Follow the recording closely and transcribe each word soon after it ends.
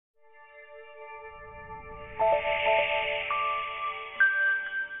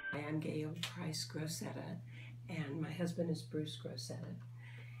I'm Gail Price Grossetta, and my husband is Bruce Grossetta.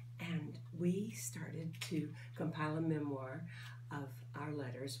 And we started to compile a memoir of our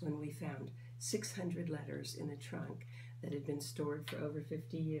letters when we found 600 letters in a trunk that had been stored for over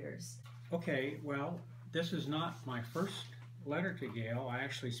 50 years. Okay, well, this is not my first letter to Gail. I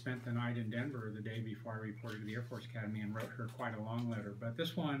actually spent the night in Denver the day before I reported to the Air Force Academy and wrote her quite a long letter. But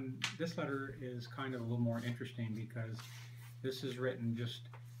this letter is kind of a little more interesting because this is written just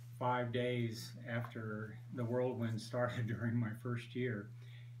 5 days after the whirlwind started during my first year.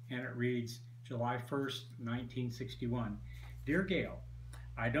 And it reads, July 1st, 1961. Dear Gail,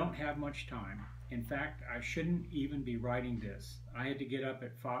 I don't have much time. In fact, I shouldn't even be writing this. I had to get up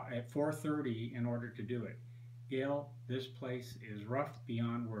at 4:30 in order to do it. Gail, this place is rough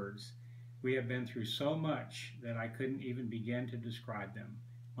beyond words. We have been through so much that I couldn't even begin to describe them,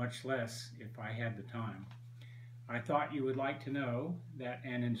 much less if I had the time. I thought you would like to know that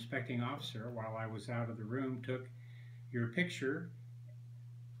an inspecting officer, while I was out of the room, took your picture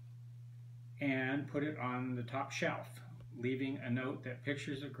and put it on the top shelf, leaving a note that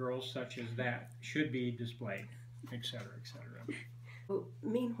pictures of girls such as that should be displayed, etc., etc. Well,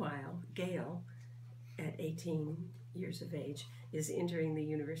 meanwhile, Gail, at 18 years of age, is entering the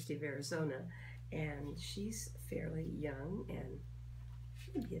University of Arizona, and she's fairly young and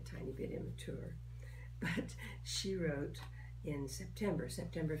maybe a tiny bit immature. But she wrote in September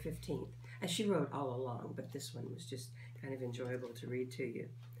 15th, as she wrote all along, but this one was just kind of enjoyable to read to you.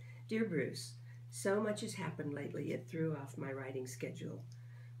 Dear Bruce, so much has happened lately it threw off my writing schedule.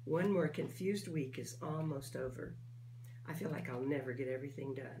 One more confused week is almost over. I feel like I'll never get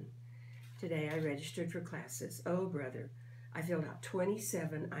everything done. Today I registered for classes. Oh, brother, I filled out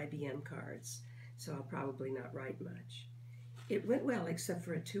 27 IBM cards, so I'll probably not write much. It went well except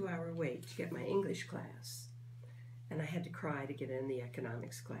for a 2-hour wait to get my English class, and I had to cry to get in the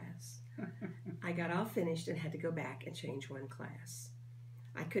economics class. I got all finished and had to go back and change one class.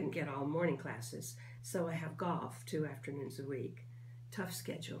 I couldn't get all morning classes, so I have golf 2 afternoons a week. Tough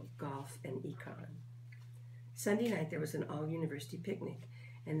schedule, golf and econ. Sunday night there was an all-university picnic,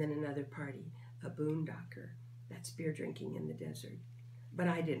 and then another party, a boondocker. That's beer drinking in the desert. But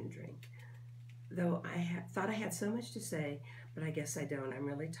I didn't drink, though I thought I had so much to say, but I guess I don't. I'm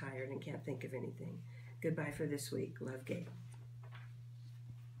really tired and can't think of anything. Goodbye for this week. Love, Gail.